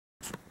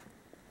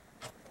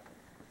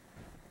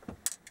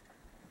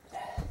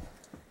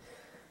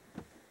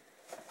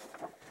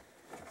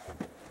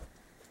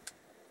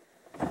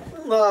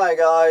Hi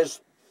guys,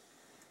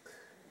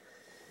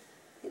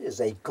 it is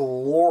a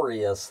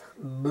glorious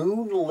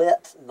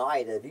moonlit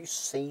night. Have you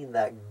seen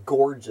that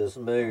gorgeous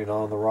moon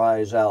on the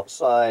rise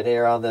outside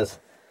here on this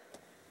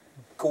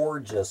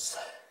gorgeous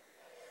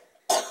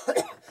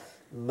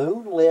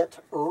moonlit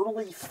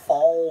early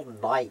fall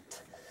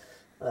night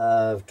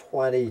of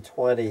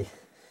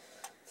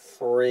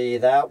 2023?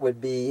 That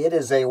would be, it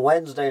is a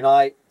Wednesday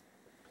night,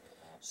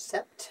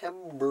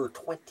 September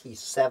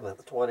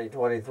 27th,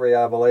 2023,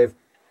 I believe.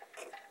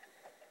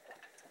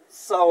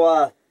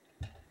 So,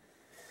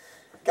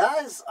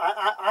 guys,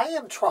 I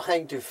am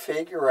trying to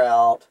figure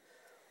out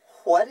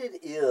what it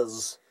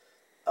is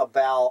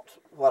about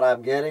what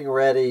I'm getting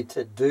ready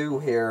to do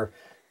here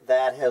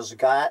that has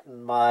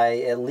gotten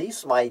at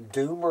least my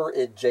Doomer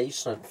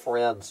adjacent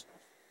friends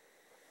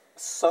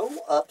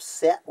so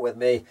upset with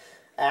me,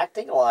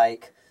 acting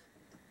like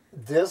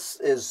this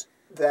is,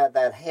 that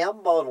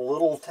ham-bone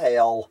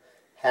littletail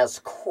has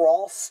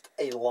crossed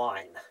a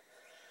line.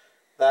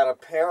 That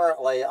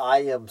apparently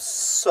I am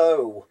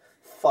so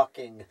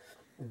fucking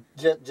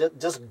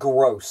just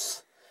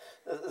gross.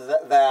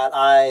 That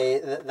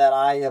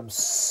I am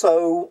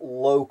so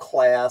low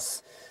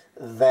class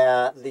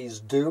that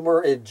these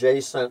Doomer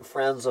adjacent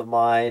friends of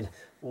mine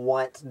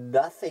want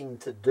nothing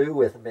to do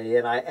with me,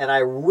 and I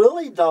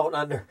really don't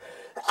damn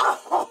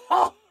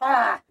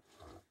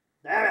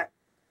it. I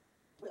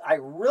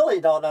really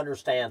don't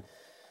understand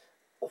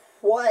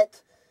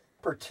what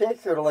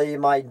particularly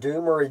my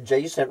Doomer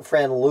adjacent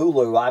friend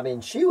Lulu, I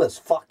mean, she was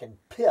fucking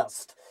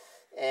pissed.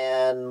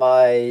 And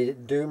my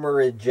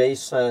Doomer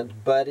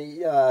adjacent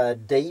buddy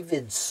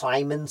David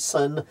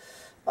Simonson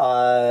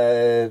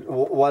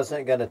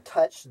wasn't going to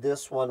touch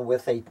this one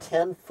with a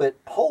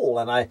 10-foot pole.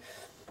 And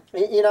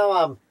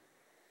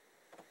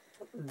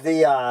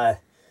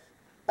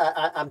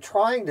I'm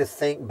trying to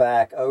think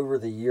back over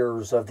the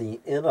years of the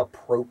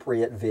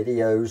inappropriate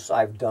videos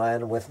I've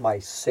done with my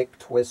sick,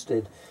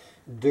 twisted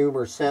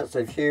Doomer sense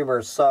of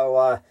humor. So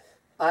I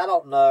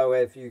don't know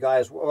if you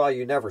guys, well,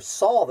 you never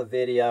saw the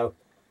video,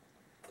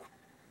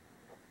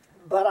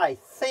 but I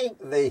think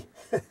the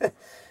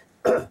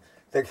the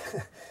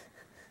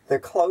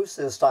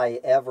closest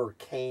I ever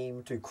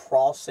came to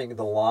crossing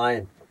the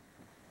line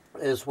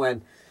is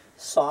when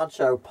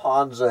Sancho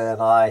Panza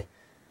and I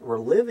were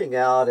living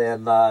out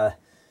in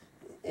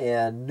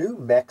New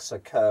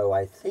Mexico.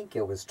 I think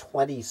it was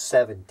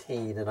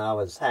 2017, and I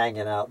was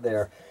hanging out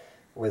there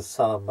with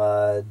some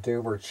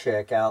Doomer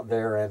chick out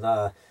there in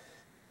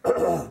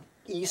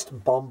East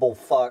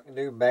Bumblefuck,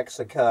 New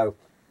Mexico.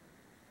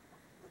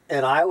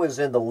 And I was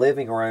in the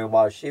living room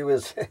while she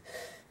was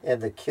in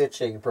the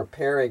kitchen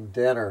preparing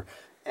dinner.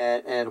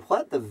 And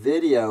what the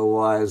video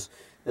was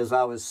is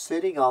I was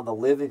sitting on the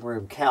living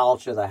room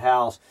couch of the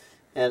house,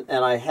 and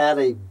I had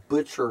a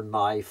butcher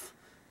knife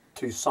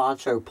to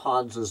Sancho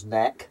Panza's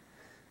neck.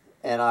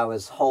 And I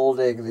was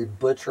holding the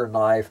butcher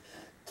knife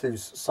to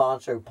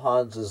Sancho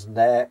Panza's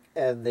neck,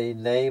 and the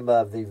name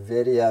of the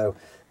video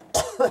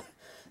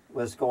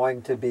was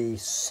going to be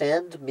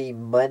 "Send Me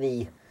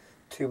Money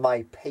to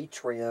My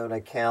Patreon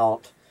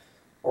Account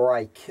or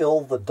I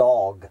Kill the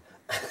Dog."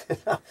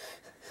 I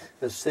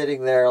was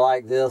sitting there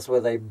like this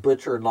with a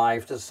butcher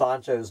knife to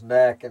Sancho's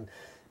neck,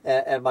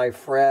 and my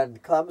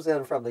friend comes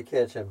in from the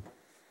kitchen,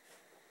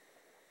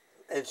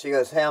 and she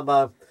goes, "Hey,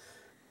 Mom,"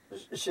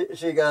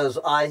 she goes,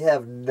 I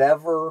have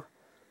never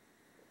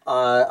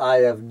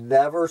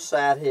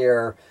sat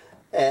here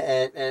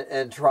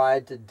and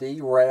tried to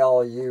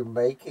derail you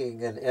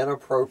making an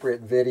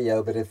inappropriate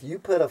video, but if you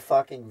put a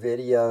fucking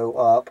video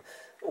up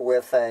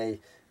with a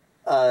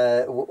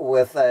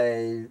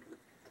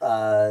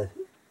a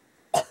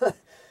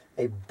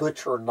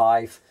butcher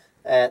knife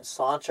at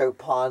Sancho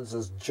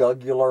Panza's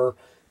jugular,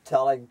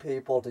 telling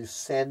people to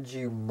send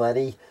you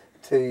money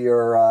to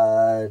your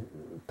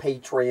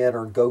Patreon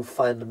or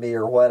GoFundMe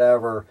or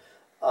whatever,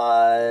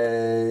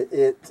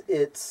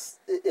 it's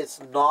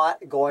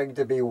not going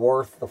to be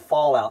worth the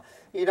fallout.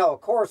 You know,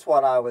 of course,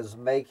 what I was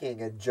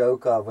making a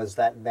joke of was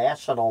that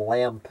National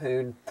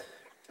Lampoon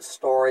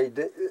story,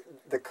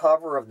 the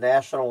cover of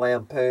National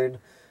Lampoon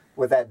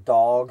with that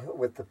dog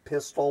with the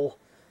pistol,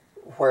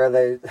 where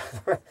they,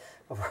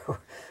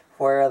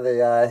 where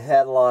the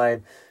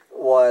headline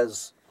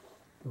was,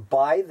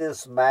 "Buy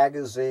this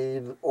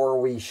magazine or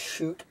we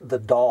shoot the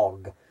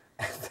dog."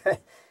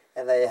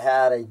 And they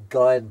had a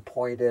gun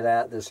pointed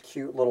at this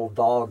cute little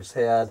dog's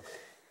head.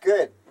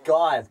 Good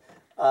God,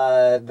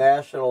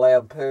 National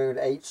Lampoon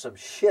ate some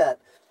shit.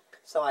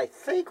 So I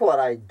think what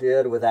I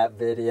did with that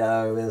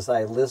video is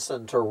I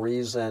listened to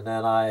reason,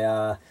 and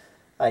I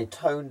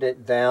toned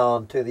it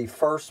down to the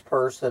first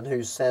person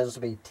who sends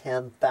me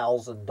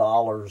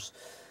 $10,000.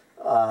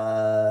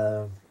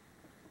 I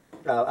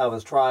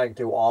was trying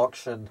to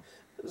auction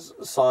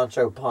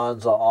Sancho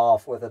Panza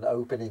off with an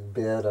opening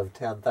bid of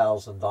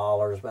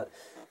 $10,000, but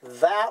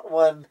that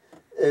one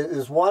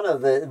is one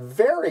of the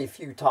very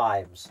few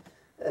times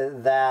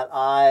that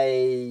I,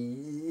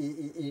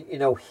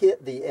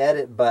 hit the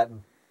edit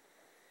button.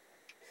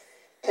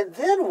 And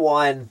then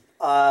one,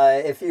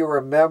 if you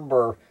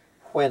remember,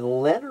 when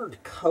Leonard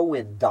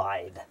Cohen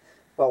died.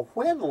 Well,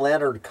 when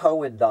Leonard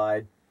Cohen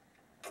died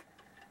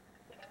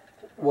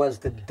was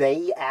the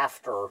day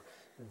after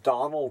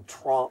Donald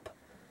Trump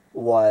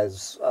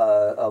was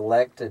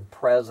elected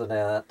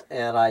president,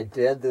 and I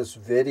did this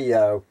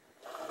video,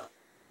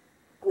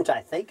 which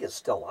I think is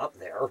still up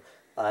there.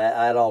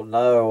 I don't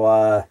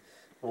know.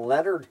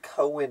 Leonard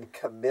Cohen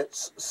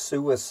commits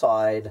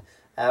suicide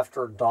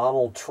after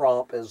Donald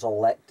Trump is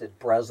elected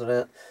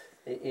president.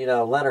 You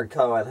know, Leonard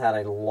Cohen had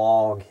a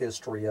long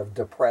history of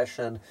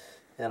depression,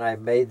 and I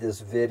made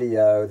this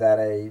video that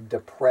a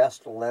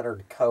depressed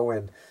Leonard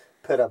Cohen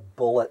put a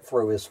bullet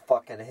through his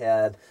fucking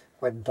head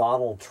when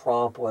Donald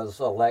Trump was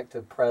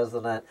elected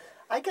president.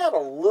 I got a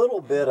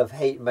little bit of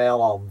hate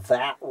mail on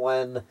that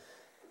one.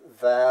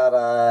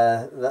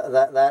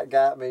 That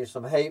got me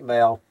some hate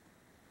mail.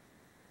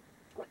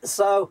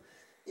 So,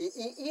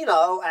 you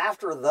know,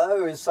 after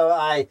those,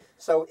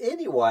 so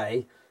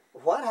anyway,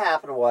 what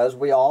happened was,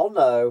 we all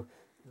know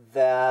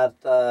that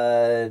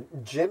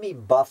Jimmy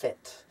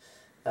Buffett,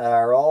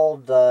 our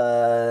old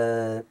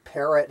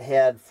parrot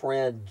head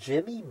friend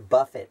Jimmy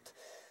Buffett,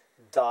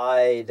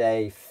 died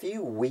a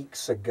few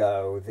weeks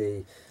ago.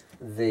 The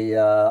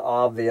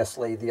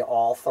obviously the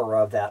author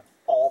of that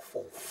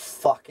awful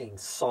fucking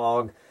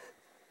song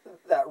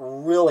that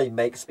really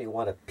makes me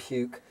want to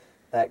puke,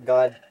 that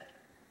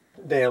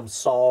goddamn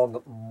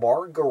song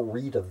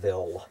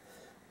Margaritaville.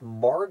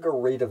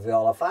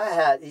 Margaritaville. If I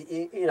had,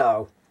 you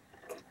know,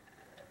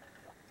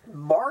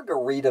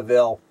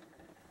 Margaritaville,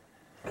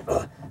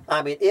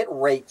 I mean, it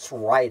rates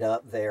right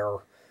up there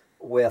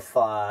with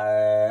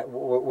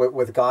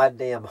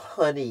goddamn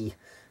Honey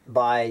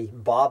by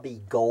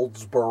Bobby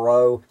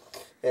Goldsboro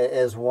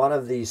as one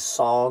of these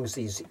songs,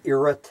 these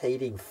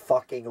irritating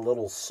fucking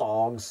little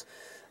songs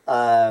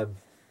that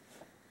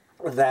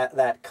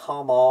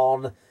come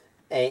on,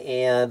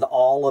 and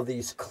all of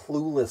these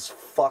clueless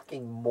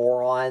fucking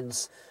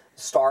morons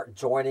start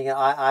joining it.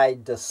 I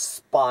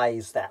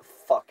despise that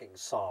fucking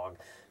song.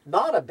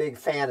 Not a big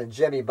fan of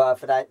Jimmy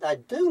Buffett. I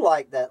do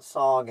like that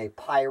song, A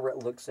Pirate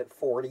Looks at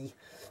 40.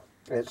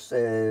 It's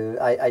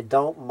I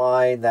don't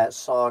mind that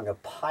song, A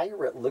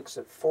Pirate Looks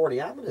at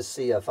 40. I'm going to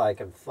see if I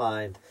can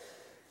find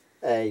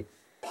A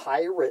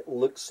Pirate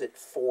Looks at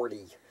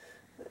 40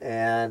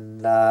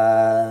 and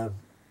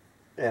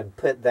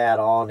put that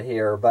on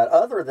here. But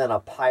other than A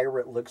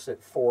Pirate Looks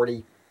at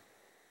 40,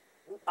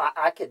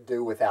 I could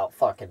do without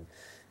fucking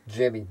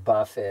Jimmy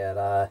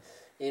Buffett.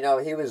 You know,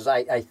 he was,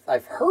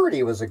 I've heard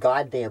he was a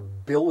goddamn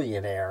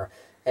billionaire,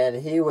 and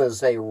he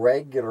was a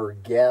regular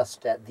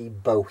guest at the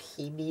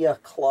Bohemia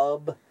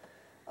Club.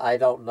 I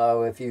don't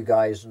know if you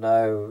guys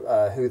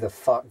know who the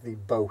fuck the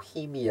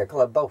Bohemia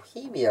Club.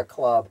 Bohemia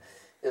Club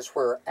is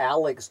where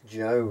Alex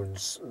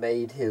Jones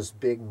made his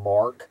big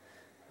mark,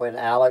 when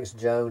Alex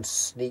Jones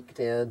sneaked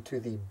into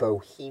the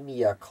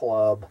Bohemia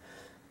Club.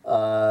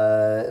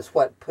 It's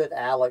what put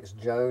Alex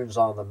Jones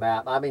on the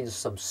map. I mean,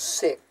 some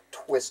sick,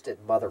 twisted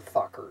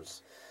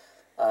motherfuckers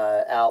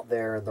out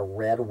there in the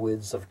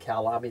redwoods of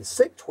California. I mean,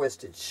 sick,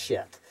 twisted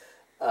shit.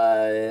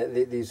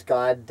 These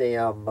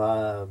goddamn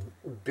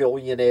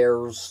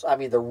billionaires. I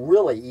mean, the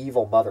really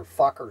evil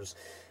motherfuckers.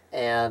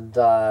 And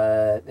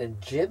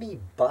Jimmy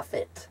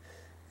Buffett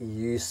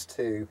used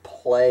to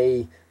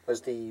play,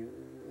 was the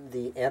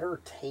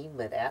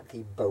entertainment at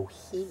the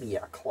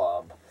Bohemia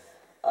Club.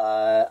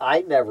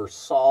 I never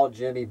saw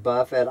Jimmy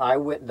Buffett. I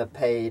wouldn't have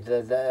paid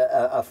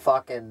a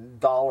fucking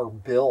dollar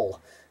bill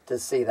to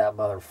see that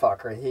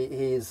motherfucker.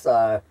 He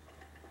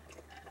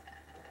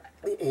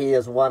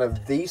is one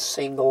of the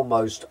single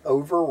most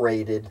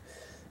overrated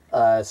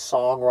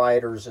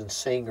songwriters and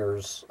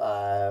singers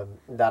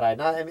that I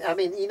know. I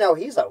mean, you know,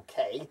 he's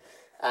okay.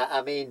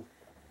 I mean,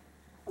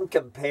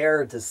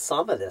 compared to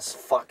some of this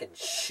fucking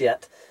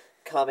shit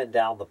coming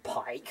down the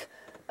pike,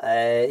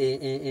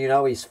 you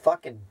know, he's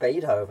fucking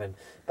Beethoven.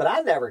 But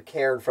I never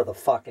cared for the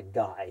fucking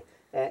guy.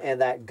 And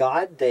that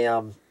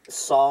goddamn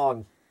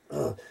song,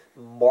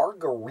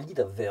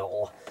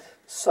 Margaritaville.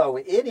 So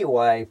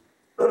anyway,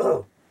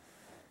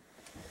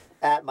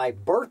 at my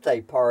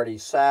birthday party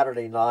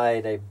Saturday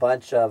night, a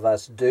bunch of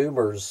us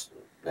Doomers,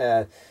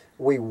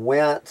 we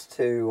went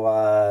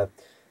to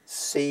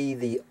see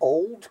the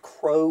Old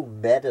Crow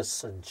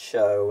Medicine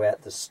Show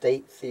at the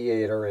State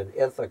Theater in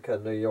Ithaca,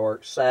 New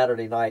York,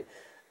 Saturday night.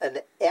 An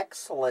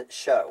excellent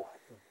show.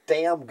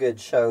 Damn good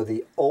show.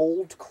 The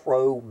Old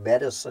Crow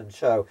Medicine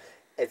Show.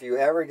 If you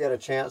ever get a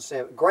chance to see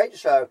it, great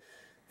show.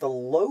 The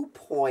low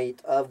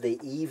point of the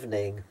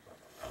evening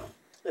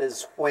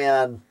is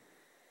when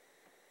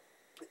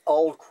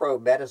Old Crow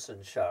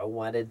Medicine Show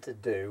wanted to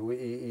do,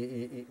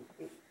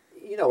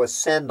 you know, a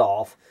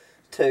send-off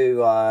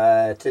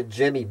to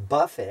Jimmy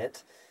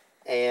Buffett,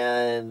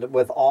 and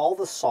with all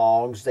the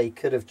songs they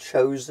could have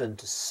chosen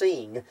to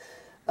sing,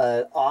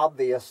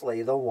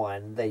 obviously the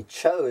one they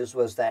chose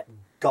was that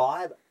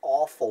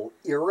god-awful,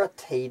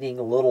 irritating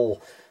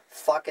little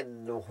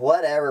fucking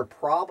whatever,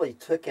 probably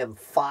took him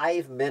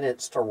 5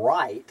 minutes to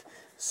write.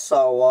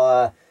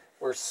 So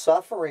we're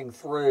suffering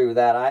through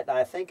that.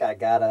 I think I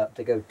got up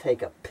to go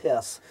take a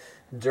piss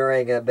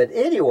during it. But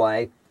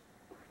anyway,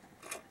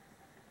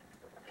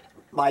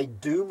 my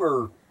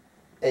Doomer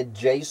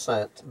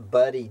adjacent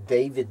buddy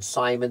David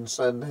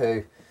Simonson,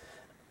 who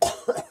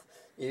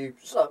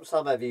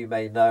some of you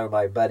may know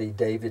my buddy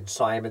David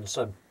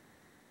Simonson.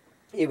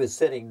 He was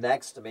sitting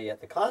next to me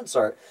at the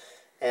concert,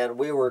 and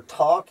we were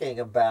talking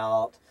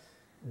about,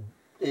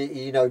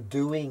 you know,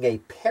 doing a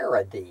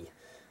parody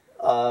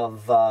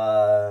of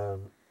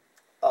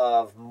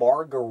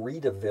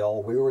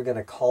Margaritaville. We were going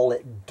to call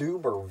it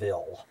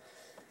Doomerville.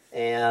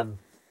 And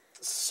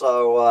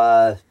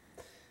so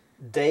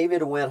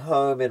David went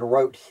home and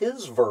wrote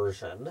his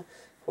version,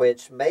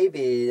 which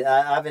maybe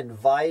I've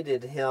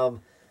invited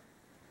him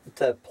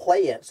to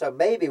play it. So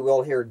maybe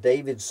we'll hear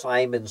David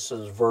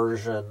Simonson's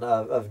version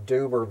of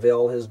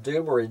Doomerville, his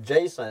Doomer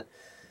adjacent.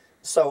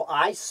 So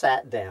I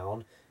sat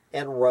down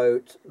and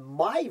wrote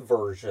my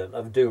version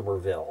of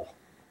Doomerville.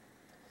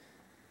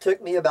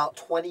 Took me about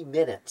 20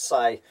 minutes.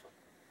 I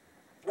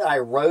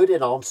wrote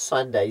it on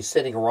Sunday,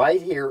 sitting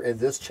right here in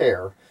this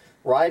chair,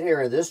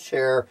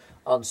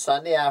 on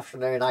Sunday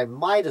afternoon. I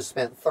might have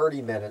spent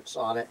 30 minutes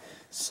on it.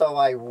 So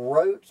I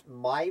wrote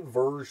my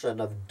version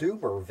of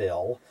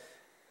Doomerville,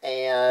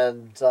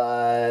 and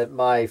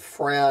my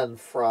friend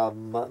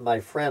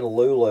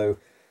Lulu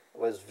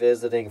was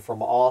visiting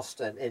from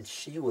Austin, and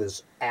she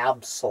was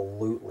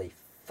absolutely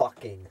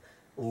fucking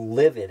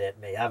livid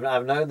at me.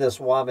 I've known this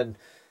woman,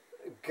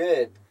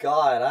 good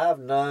God, I've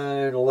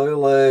known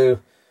Lulu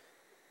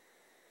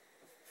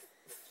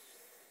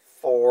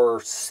for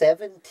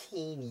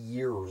 17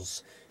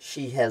 years.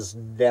 She has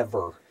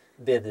never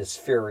been as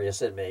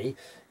furious at me.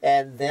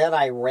 And then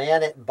I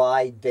ran it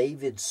by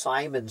David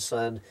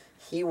Simonson.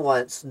 He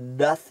wants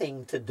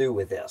nothing to do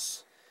with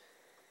this.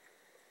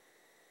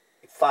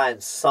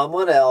 Find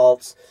someone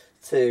else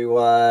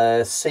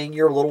to sing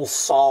your little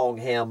song,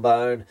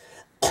 Hambone.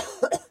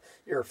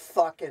 You're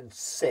fucking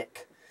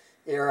sick.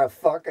 You're a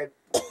fucking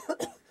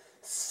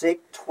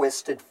sick,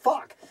 twisted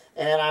fuck.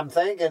 And I'm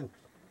thinking,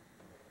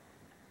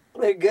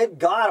 good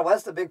God,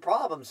 what's the big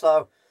problem?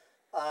 So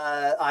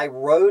I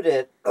wrote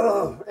it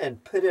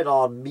and put it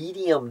on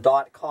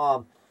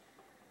medium.com.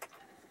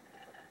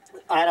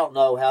 I don't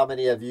know how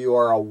many of you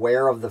are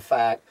aware of the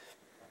fact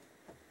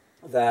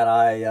that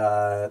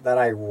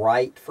I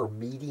write for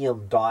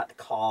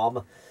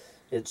medium.com.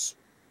 It's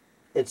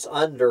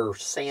under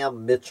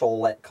Sam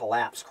Mitchell at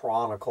Collapse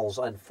Chronicles,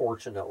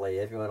 unfortunately,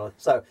 if you want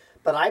to. So,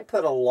 but I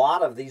put a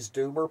lot of these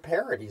Doomer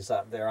parodies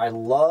up there. I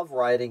love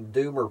writing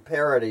Doomer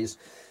parodies,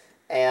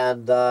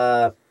 and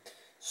so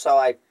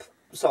I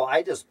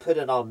just put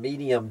it on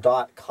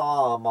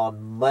medium.com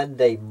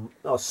on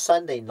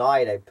Sunday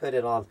night. I put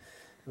it on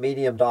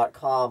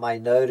medium.com. I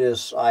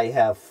notice I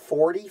have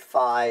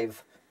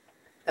 45,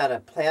 on a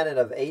planet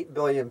of 8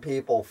 billion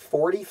people,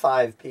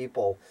 45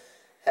 people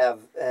have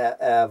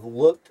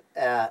looked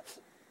at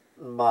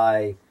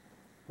my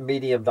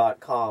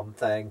medium.com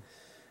thing.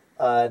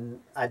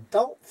 I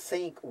don't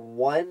think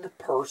one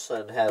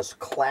person has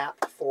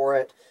clapped for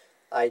it.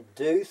 I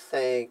do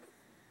think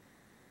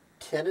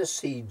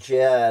Tennessee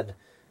Jed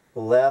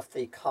left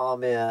the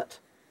comment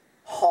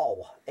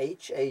Haw,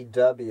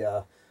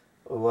 H-A-W,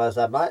 was,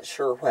 I'm not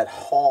sure what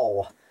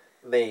Haw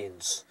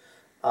means.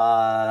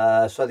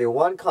 So the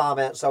one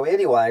comment, so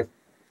anyway,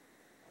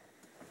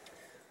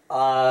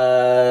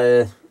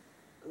 I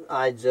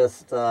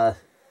guess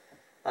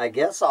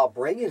I'll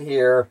bring it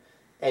here,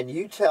 and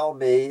you tell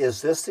me,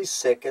 is this the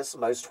sickest,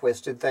 most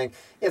twisted thing?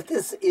 If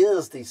this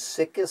is the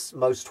sickest,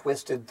 most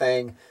twisted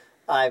thing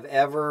I've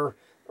ever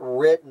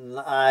written,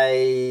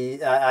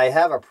 I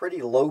have a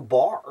pretty low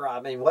bar.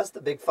 I mean, what's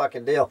the big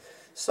fucking deal?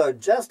 So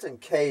just in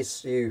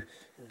case you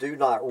do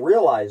not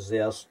realize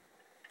this,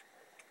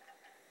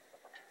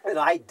 and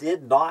I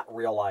did not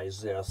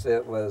realize this,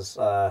 it was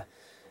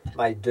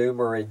my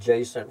Doomer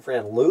adjacent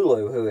friend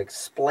Lulu who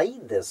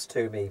explained this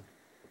to me.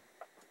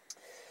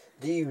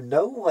 Do you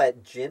know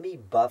what Jimmy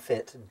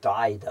Buffett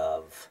died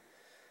of?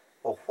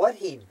 Well, what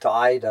he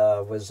died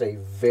of was a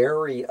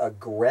very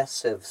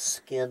aggressive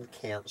skin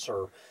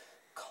cancer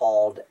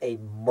called a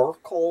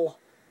Merkel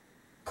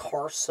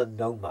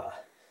carcinoma.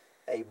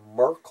 A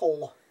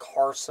Merkel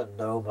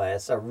carcinoma.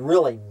 It's a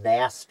really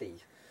nasty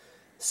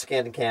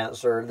skin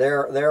cancer.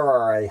 There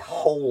are a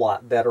whole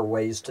lot better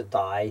ways to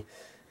die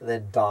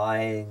than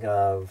dying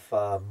of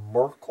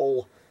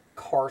Merkel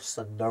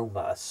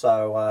carcinoma.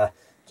 So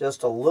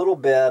just a little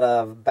bit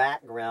of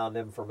background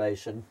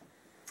information.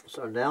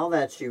 So now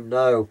that you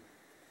know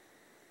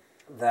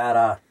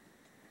that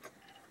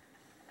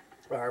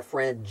our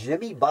friend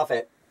Jimmy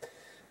Buffett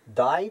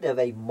died of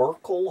a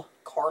Merkel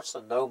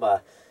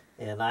carcinoma,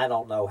 and I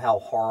don't know how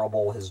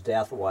horrible his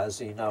death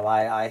was. You know,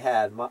 I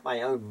had,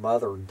 my own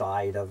mother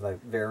died of a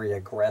very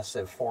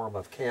aggressive form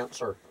of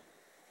cancer.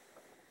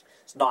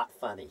 It's not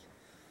funny.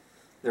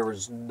 There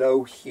was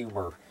no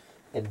humor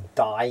in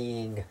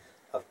dying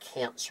of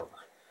cancer.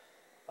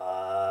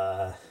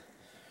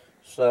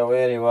 So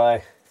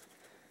anyway,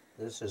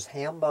 this is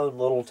Hambone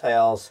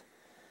Littletail's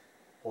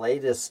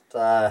latest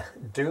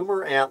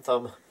Doomer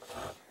anthem,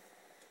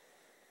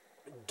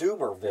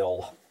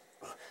 Doomerville.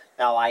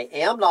 Now, I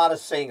am not a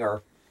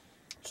singer,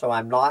 so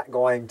I'm not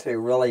going to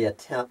really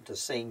attempt to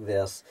sing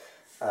this,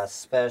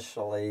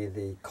 especially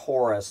the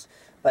chorus.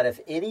 But if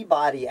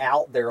anybody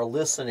out there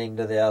listening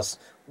to this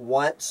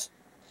wants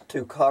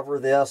to cover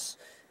this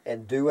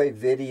and do a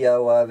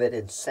video of it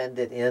and send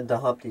it into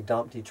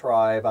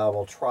Humptydumptytribe, I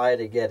will try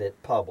to get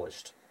it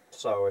published.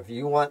 So if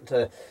you want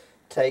to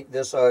take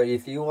this, or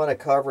if you want to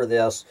cover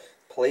this,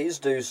 please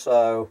do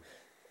so,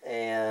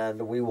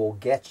 and we will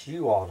get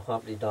you on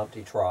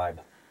Humptydumptytribe.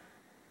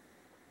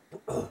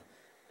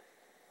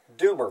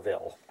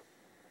 Doomerville.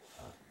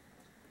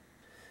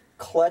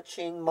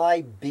 Clutching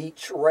my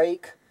beach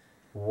rake,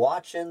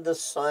 watching the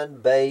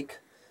sun bake,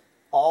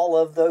 all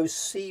of those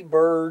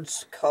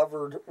seabirds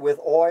covered with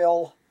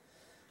oil,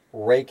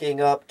 raking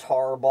up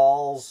tar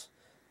balls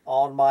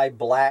on my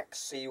black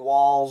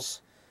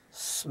seawalls,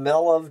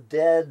 smell of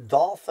dead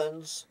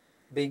dolphins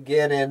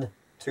beginning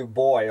to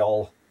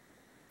boil.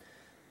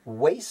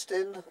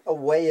 Wasting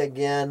away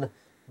again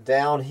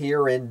down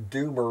here in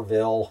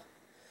Doomerville,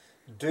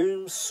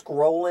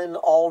 Doomscrollin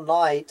all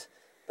night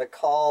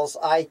because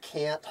I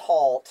can't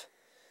halt.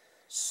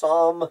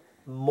 Some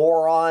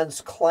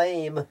morons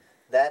claim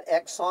that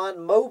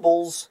Exxon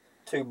Mobil's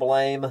to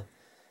blame,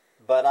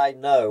 but I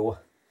know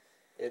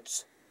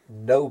it's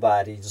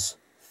nobody's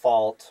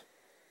fault.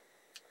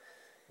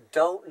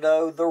 Don't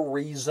know the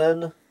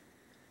reason,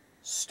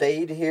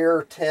 stayed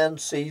here 10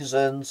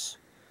 seasons,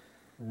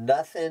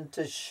 nothing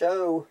to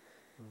show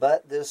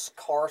but this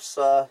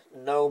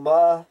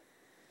carcinoma.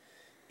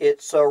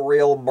 It's a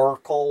real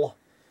Merkel,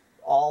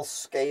 all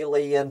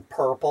scaly and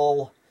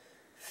purple.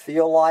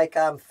 Feel like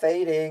I'm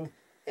fading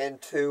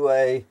into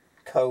a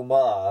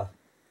coma.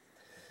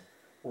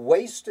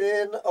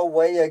 Wasting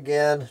away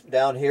again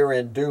down here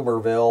in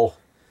Doomerville.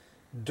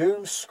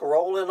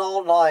 Doomscrollin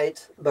all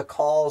night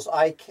because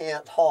I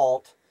can't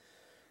halt.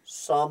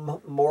 Some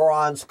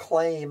morons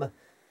claim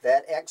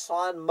that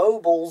Exxon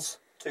Mobil's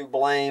to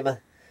blame.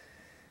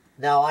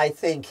 Now I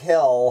think,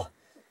 hell,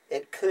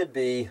 it could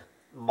be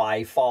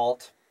my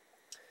fault.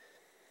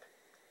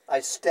 I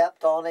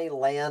stepped on a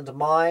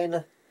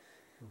landmine,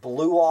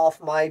 blew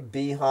off my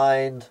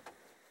behind,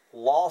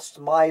 lost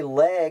my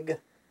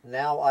leg,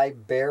 now I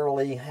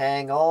barely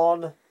hang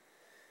on.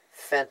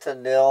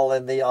 Fentanyl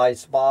in the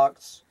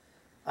icebox,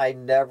 I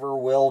never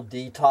will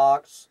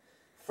detox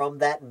from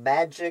that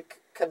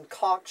magic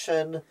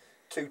concoction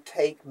to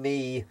take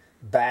me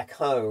back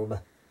home.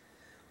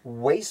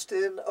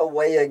 Wasting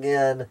away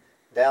again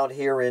down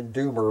here in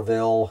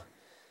Doomerville,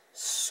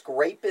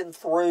 scraping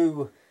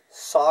through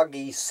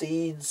soggy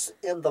seeds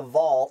in the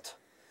vault.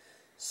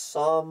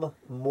 Some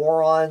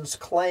morons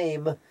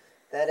claim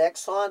that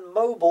Exxon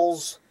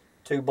Mobil's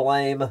to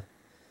blame,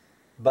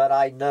 but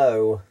I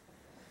know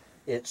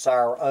it's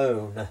our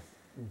own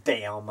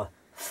damn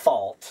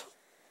fault.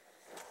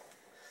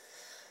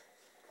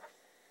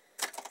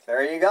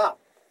 There you go.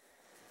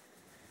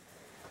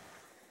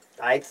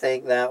 I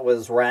think that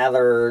was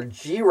rather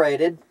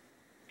G-rated,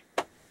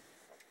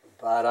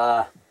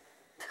 but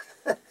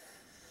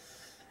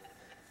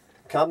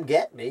come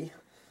get me.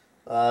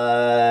 You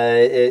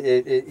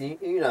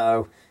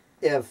know,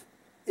 if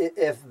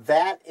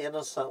that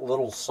innocent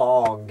little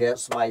song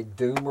gets my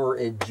doomer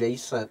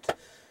adjacent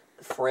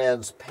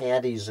friends'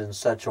 panties in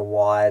such a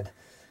wad,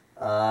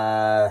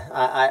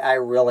 I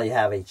really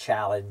have a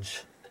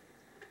challenge.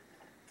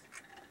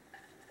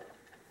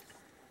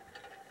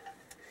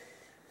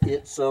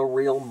 It's a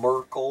real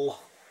Merkel,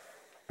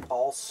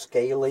 all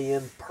scaly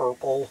and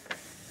purple.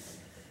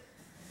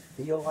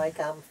 Feel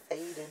like I'm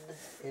fading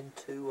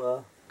into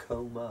a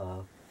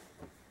coma.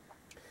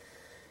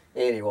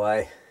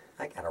 Anyway,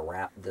 I gotta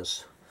wrap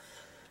this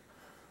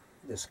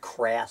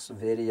crass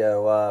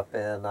video up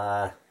and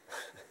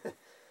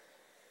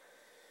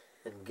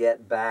and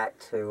get back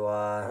to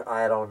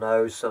I don't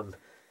know, some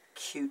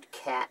cute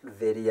cat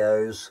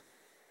videos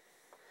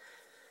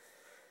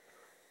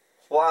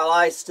while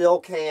I still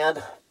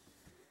can.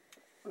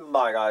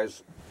 Bye,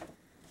 guys.